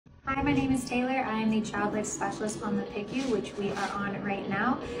Hi, my name is Taylor. I am the child life specialist on the PICU, which we are on right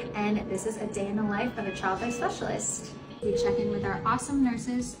now. And this is a day in the life of a child life specialist. We check in with our awesome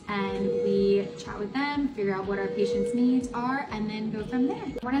nurses and we chat with them, figure out what our patients' needs are, and then go from there.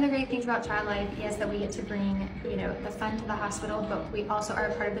 One of the great things about child life is that we get to bring, the fun to the hospital, but we also are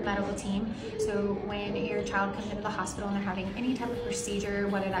a part of the medical team. So when your child comes into the hospital and they're having any type of procedure,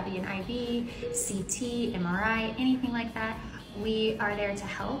 whether that be an IV, CT, MRI, anything like that, we are there to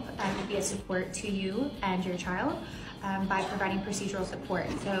help and be a support to you and your child by providing procedural support.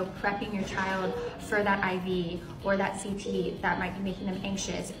 So prepping your child for that IV or that CT that might be making them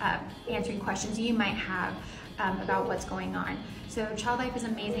anxious, answering questions you might have about what's going on. So child life is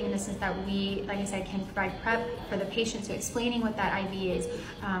amazing in the sense that we, like I said, can provide prep for the patient, so explaining what that IV is,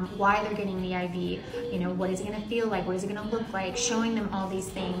 why they're getting the IV, what is it going to feel like, what is it going to look like, showing them all these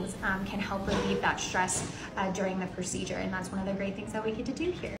things can help relieve that stress during the procedure, and that's one of the great things that we get to do here.